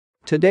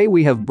Today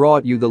we have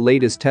brought you the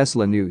latest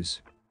Tesla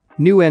news.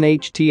 New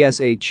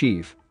NHTSA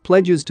chief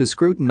pledges to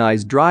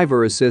scrutinize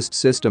driver assist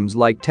systems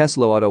like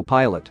Tesla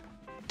Autopilot.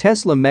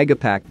 Tesla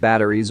Megapack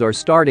batteries are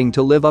starting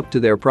to live up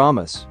to their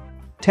promise.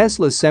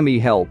 Tesla Semi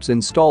helps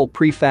install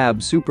prefab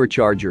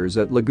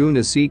superchargers at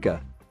Laguna Seca.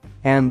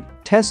 And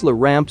Tesla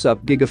ramps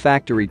up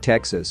Gigafactory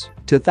Texas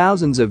to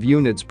thousands of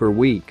units per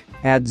week,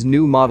 adds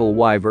new Model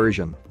Y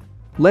version.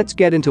 Let's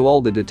get into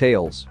all the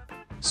details.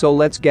 So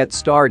let's get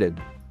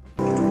started.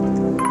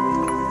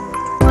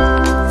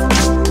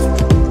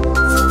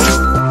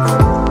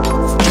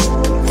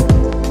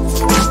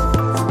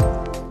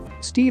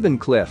 Stephen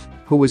Cliff,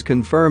 who was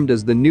confirmed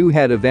as the new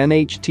head of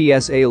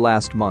NHTSA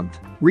last month,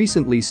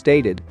 recently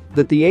stated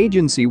that the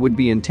agency would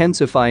be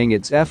intensifying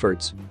its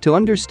efforts to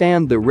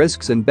understand the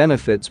risks and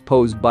benefits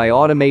posed by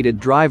automated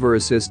driver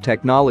assist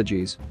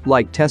technologies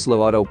like Tesla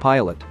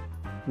Autopilot.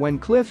 When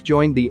Cliff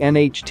joined the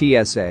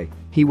NHTSA,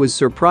 he was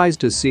surprised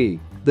to see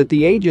that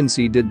the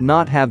agency did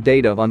not have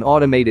data on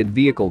automated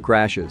vehicle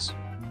crashes.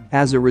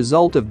 As a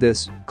result of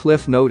this,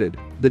 Cliff noted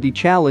that he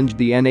challenged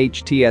the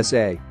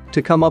NHTSA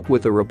to come up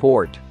with a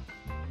report.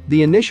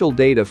 The initial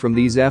data from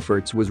these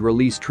efforts was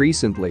released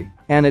recently,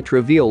 and it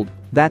revealed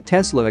that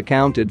Tesla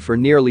accounted for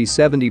nearly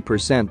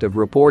 70% of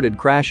reported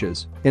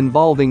crashes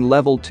involving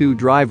Level 2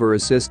 driver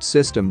assist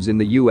systems in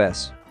the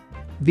US.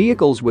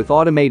 Vehicles with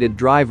automated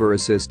driver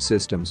assist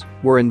systems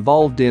were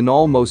involved in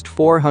almost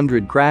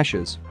 400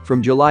 crashes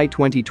from July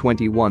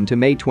 2021 to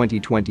May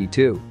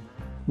 2022.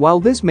 While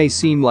this may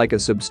seem like a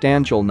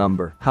substantial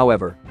number,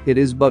 however, it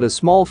is but a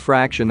small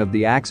fraction of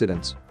the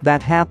accidents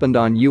that happened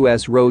on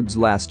US roads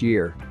last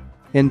year.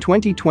 In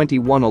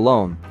 2021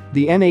 alone,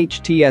 the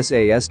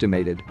NHTSA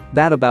estimated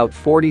that about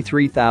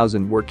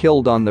 43,000 were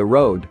killed on the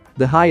road,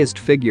 the highest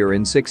figure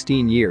in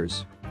 16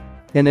 years.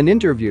 In an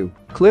interview,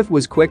 Cliff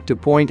was quick to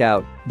point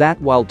out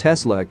that while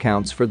Tesla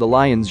accounts for the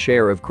lion's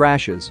share of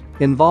crashes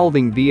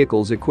involving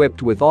vehicles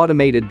equipped with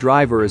automated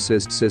driver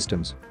assist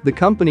systems, the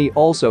company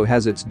also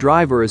has its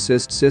driver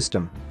assist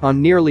system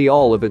on nearly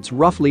all of its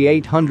roughly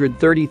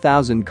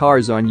 830,000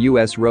 cars on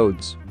US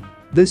roads.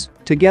 This,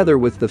 together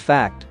with the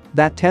fact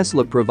that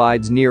Tesla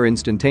provides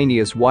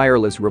near-instantaneous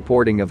wireless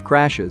reporting of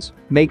crashes,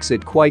 makes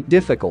it quite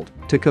difficult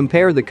to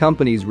compare the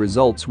company's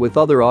results with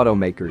other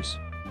automakers.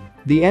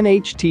 The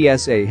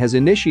NHTSA has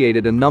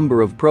initiated a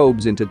number of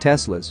probes into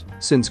Teslas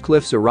since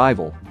Cliff's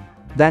arrival.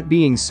 That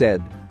being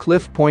said,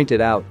 Cliff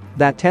pointed out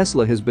that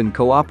Tesla has been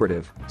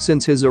cooperative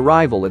since his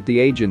arrival at the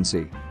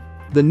agency.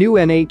 The new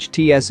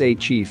NHTSA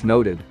chief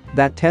noted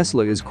that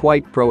Tesla is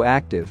quite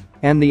proactive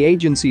and the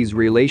agency's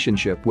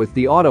relationship with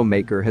the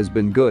automaker has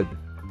been good.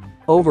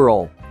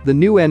 Overall, the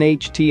new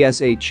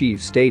NHTSA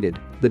chief stated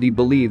that he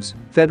believes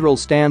federal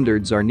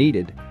standards are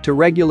needed to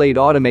regulate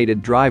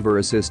automated driver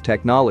assist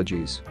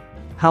technologies.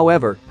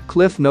 However,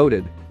 Cliff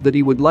noted that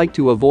he would like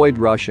to avoid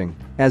rushing,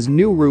 as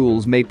new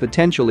rules may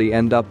potentially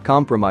end up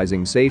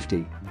compromising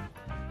safety.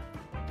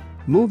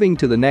 Moving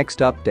to the next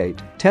update,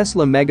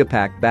 Tesla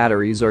Megapack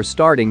batteries are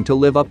starting to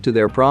live up to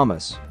their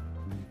promise.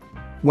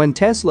 When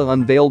Tesla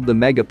unveiled the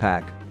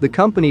Megapack, the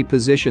company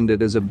positioned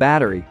it as a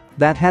battery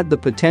that had the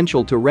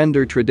potential to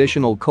render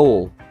traditional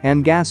coal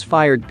and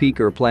gas-fired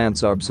peaker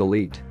plants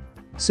obsolete.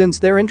 Since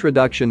their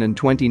introduction in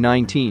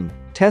 2019,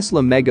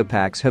 Tesla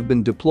Megapacks have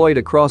been deployed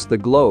across the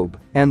globe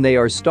and they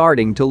are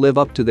starting to live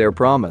up to their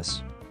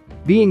promise.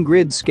 Being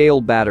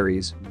grid-scale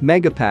batteries,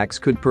 Megapacks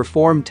could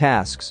perform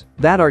tasks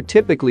that are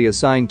typically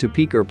assigned to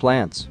peaker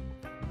plants.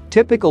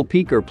 Typical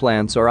peaker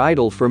plants are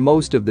idle for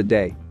most of the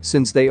day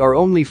since they are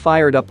only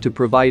fired up to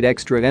provide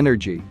extra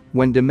energy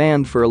when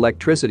demand for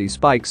electricity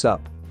spikes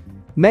up.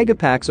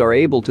 Megapacks are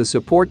able to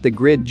support the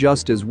grid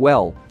just as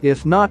well,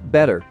 if not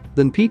better,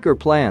 than peaker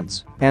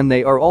plants, and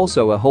they are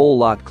also a whole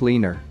lot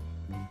cleaner.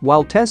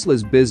 While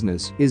Tesla's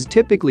business is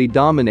typically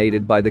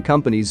dominated by the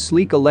company's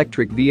sleek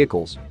electric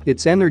vehicles,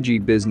 its energy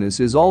business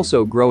is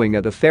also growing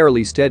at a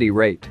fairly steady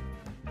rate.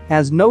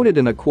 As noted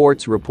in a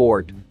Quartz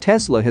report,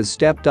 Tesla has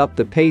stepped up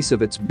the pace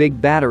of its big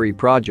battery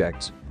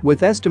projects,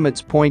 with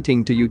estimates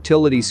pointing to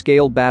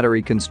utility-scale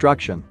battery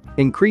construction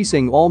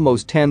increasing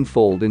almost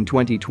tenfold in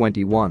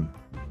 2021.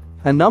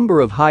 A number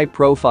of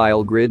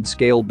high-profile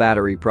grid-scale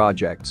battery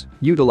projects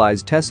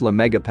utilize Tesla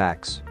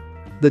Megapacks.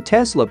 The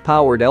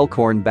Tesla-powered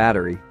Elkhorn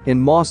battery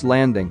in Moss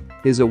Landing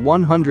is a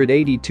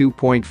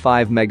 182.5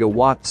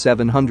 MW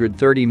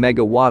 730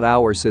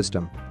 MWh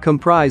system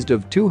comprised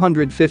of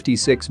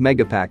 256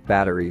 Megapack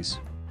batteries.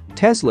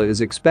 Tesla is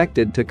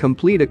expected to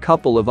complete a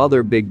couple of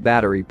other big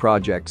battery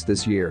projects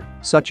this year,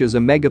 such as a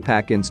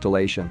Megapack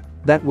installation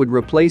that would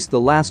replace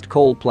the last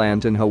coal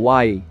plant in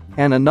Hawaii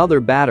and another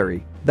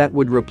battery that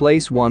would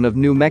replace one of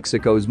New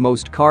Mexico's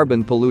most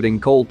carbon-polluting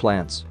coal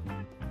plants.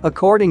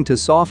 According to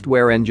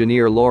software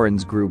engineer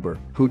Lawrence Gruber,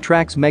 who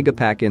tracks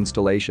Megapack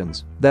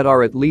installations that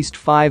are at least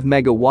 5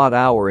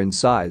 MWh in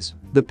size,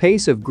 the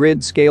pace of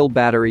grid-scale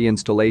battery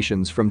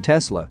installations from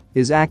Tesla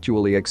is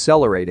actually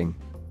accelerating.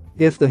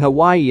 If the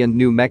Hawaii and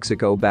New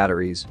Mexico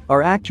batteries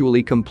are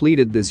actually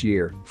completed this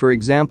year, for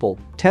example,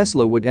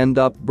 Tesla would end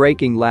up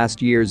breaking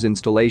last year's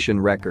installation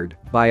record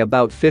by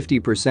about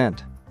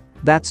 50%.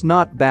 That's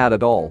not bad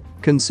at all,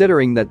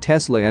 considering that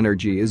Tesla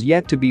Energy is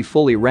yet to be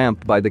fully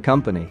ramped by the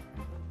company.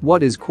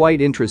 What is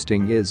quite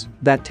interesting is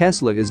that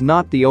Tesla is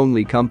not the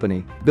only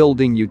company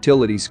building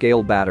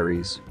utility-scale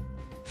batteries.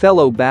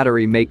 Fellow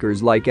battery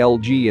makers like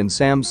LG and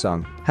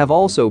Samsung have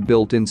also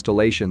built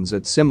installations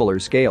at similar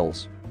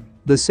scales.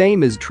 The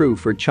same is true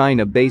for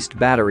China-based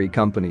battery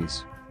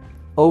companies.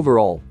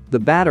 Overall, the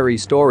battery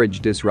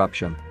storage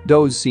disruption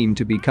does seem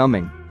to be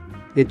coming.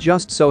 It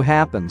just so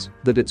happens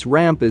that its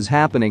ramp is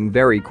happening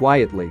very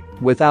quietly,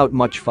 without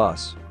much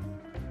fuss.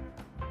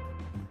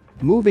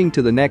 Moving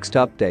to the next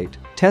update,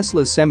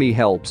 Tesla Semi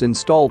helps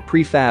install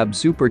prefab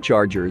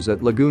superchargers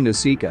at Laguna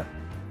Seca.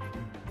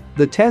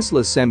 The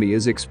Tesla Semi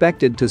is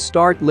expected to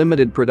start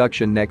limited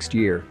production next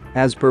year,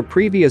 as per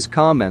previous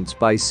comments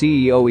by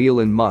CEO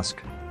Elon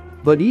Musk.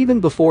 But even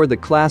before the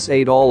Class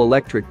 8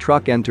 all-electric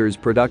truck enters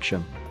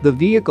production, the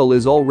vehicle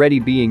is already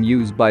being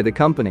used by the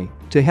company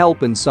to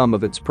help in some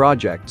of its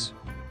projects.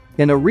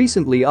 In a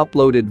recently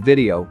uploaded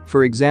video,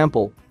 for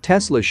example,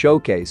 Tesla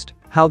showcased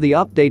how the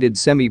updated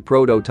Semi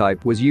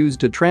prototype was used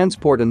to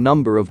transport a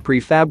number of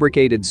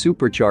prefabricated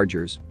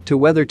superchargers to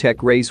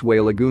WeatherTech Raceway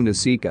Laguna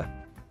Seca.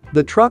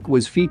 The truck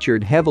was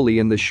featured heavily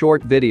in the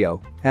short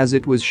video, as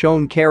it was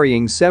shown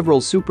carrying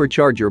several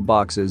supercharger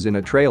boxes in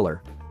a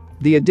trailer.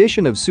 The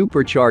addition of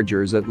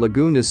superchargers at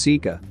Laguna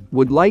Seca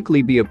would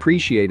likely be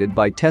appreciated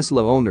by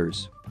Tesla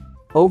owners.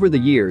 Over the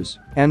years,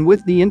 and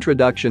with the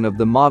introduction of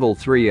the Model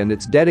 3 and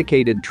its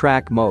dedicated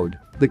track mode,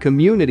 the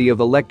community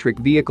of electric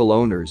vehicle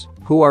owners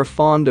who are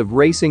fond of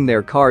racing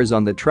their cars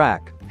on the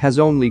track has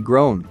only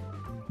grown.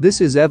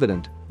 This is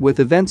evident with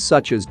events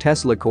such as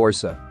Tesla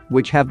Corsa,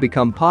 which have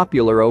become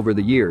popular over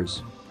the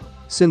years.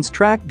 Since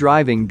track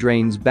driving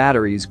drains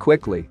batteries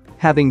quickly,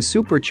 having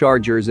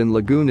superchargers in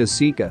Laguna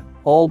Seca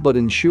all but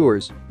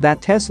ensures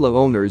that Tesla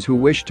owners who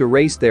wish to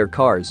race their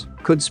cars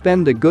could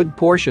spend a good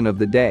portion of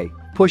the day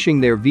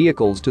pushing their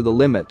vehicles to the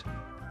limit.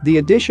 The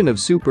addition of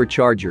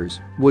superchargers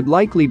would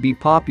likely be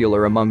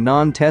popular among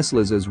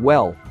non-Teslas as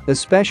well,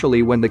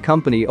 especially when the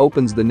company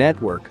opens the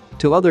network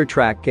to other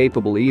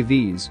track-capable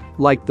EVs,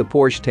 like the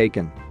Porsche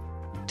Taycan.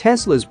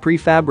 Tesla's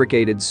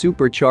prefabricated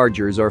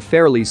superchargers are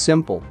fairly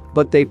simple,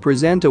 but they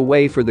present a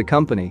way for the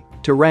company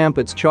to ramp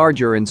its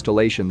charger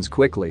installations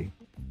quickly.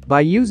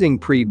 By using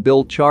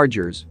pre-built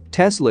chargers,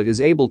 Tesla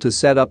is able to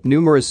set up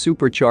numerous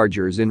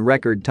superchargers in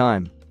record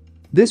time.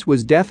 This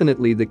was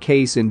definitely the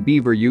case in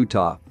Beaver,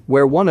 Utah,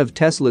 where one of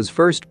Tesla's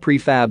first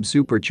prefab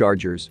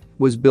superchargers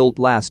was built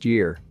last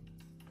year.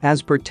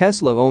 As per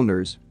Tesla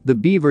owners, the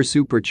Beaver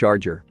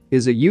Supercharger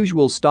is a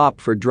usual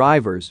stop for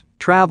drivers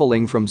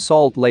traveling from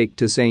Salt Lake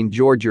to St.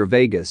 George or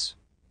Vegas.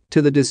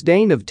 To the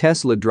disdain of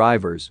Tesla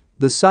drivers,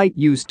 the site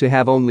used to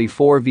have only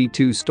 4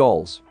 V2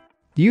 stalls.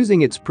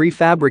 Using its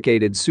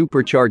prefabricated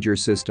supercharger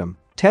system,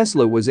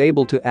 Tesla was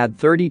able to add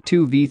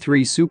 32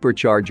 V3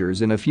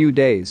 superchargers in a few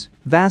days,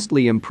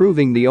 vastly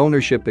improving the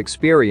ownership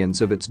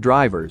experience of its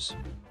drivers.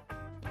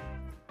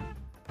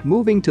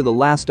 Moving to the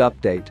last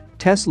update,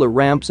 Tesla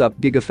ramps up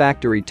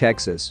Gigafactory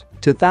Texas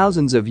to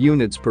thousands of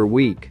units per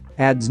week,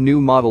 adds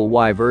new Model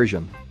Y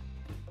version.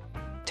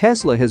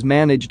 Tesla has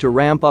managed to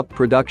ramp up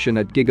production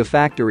at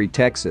Gigafactory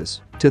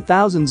Texas to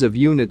thousands of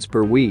units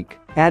per week,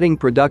 adding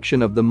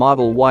production of the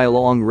Model Y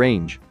long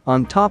range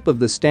on top of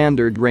the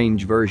standard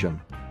range version.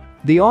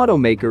 The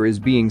automaker is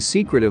being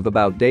secretive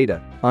about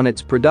data on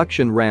its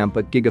production ramp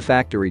at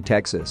Gigafactory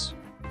Texas.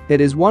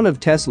 It is one of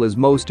Tesla's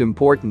most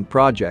important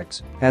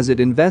projects, as it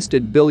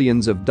invested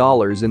billions of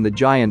dollars in the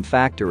giant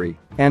factory,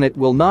 and it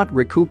will not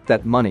recoup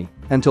that money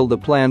until the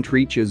plant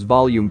reaches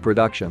volume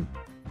production.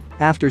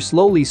 After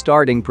slowly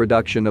starting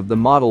production of the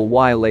Model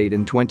Y late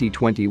in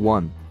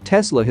 2021,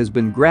 Tesla has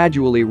been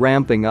gradually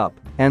ramping up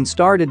and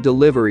started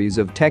deliveries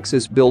of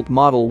Texas-built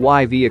Model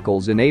Y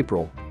vehicles in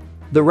April.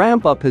 The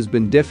ramp-up has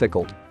been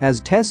difficult,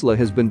 as Tesla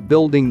has been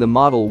building the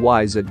Model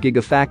Ys at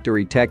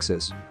Gigafactory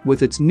Texas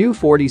with its new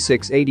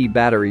 4680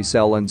 battery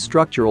cell and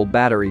structural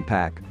battery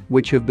pack,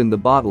 which have been the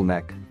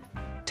bottleneck.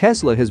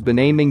 Tesla has been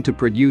aiming to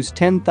produce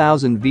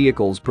 10,000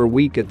 vehicles per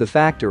week at the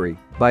factory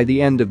by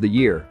the end of the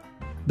year.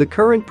 The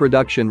current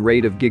production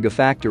rate of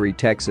Gigafactory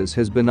Texas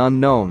has been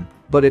unknown,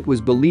 but it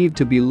was believed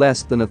to be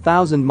less than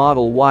 1,000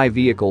 Model Y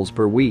vehicles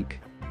per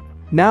week.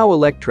 Now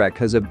Electrek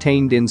has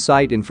obtained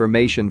inside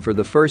information for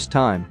the first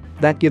time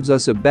that gives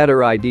us a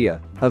better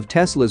idea of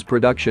Tesla's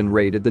production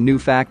rate at the new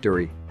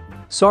factory.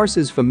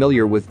 Sources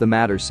familiar with the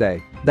matter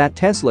say that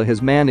Tesla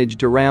has managed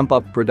to ramp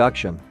up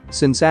production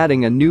since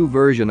adding a new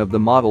version of the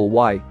Model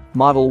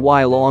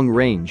Y long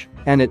range,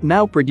 and it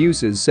now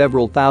produces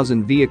several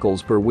thousand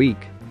vehicles per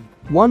week.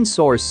 One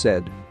source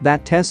said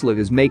that Tesla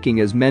is making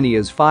as many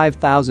as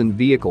 5,000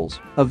 vehicles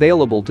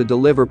available to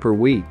deliver per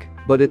week,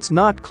 but it's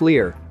not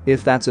clear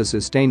if that's a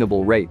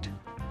sustainable rate.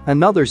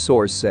 Another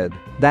source said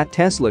that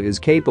Tesla is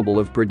capable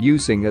of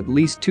producing at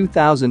least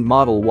 2,000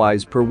 Model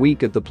Ys per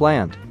week at the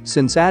plant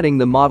since adding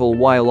the Model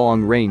Y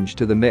long range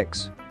to the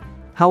mix.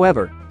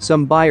 However,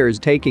 some buyers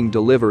taking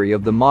delivery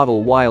of the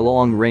Model Y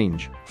long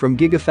range from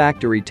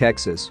Gigafactory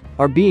Texas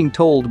are being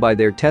told by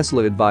their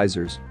Tesla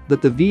advisors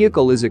that the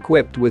vehicle is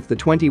equipped with the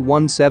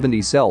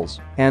 2170 cells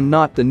and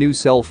not the new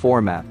cell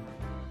format.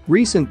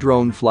 Recent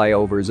drone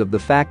flyovers of the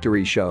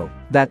factory show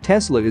that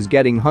Tesla is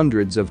getting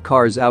hundreds of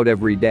cars out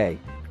every day.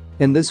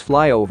 In this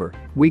flyover,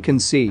 we can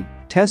see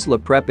Tesla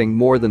prepping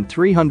more than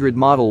 300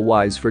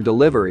 Model Ys for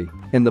delivery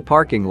in the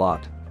parking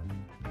lot.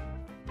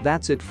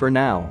 That's it for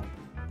now.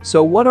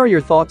 So what are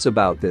your thoughts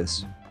about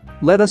this?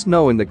 Let us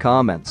know in the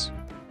comments.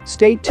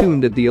 Stay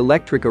tuned at the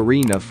Electric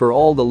Arena for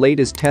all the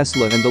latest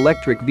Tesla and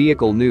electric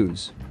vehicle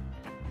news.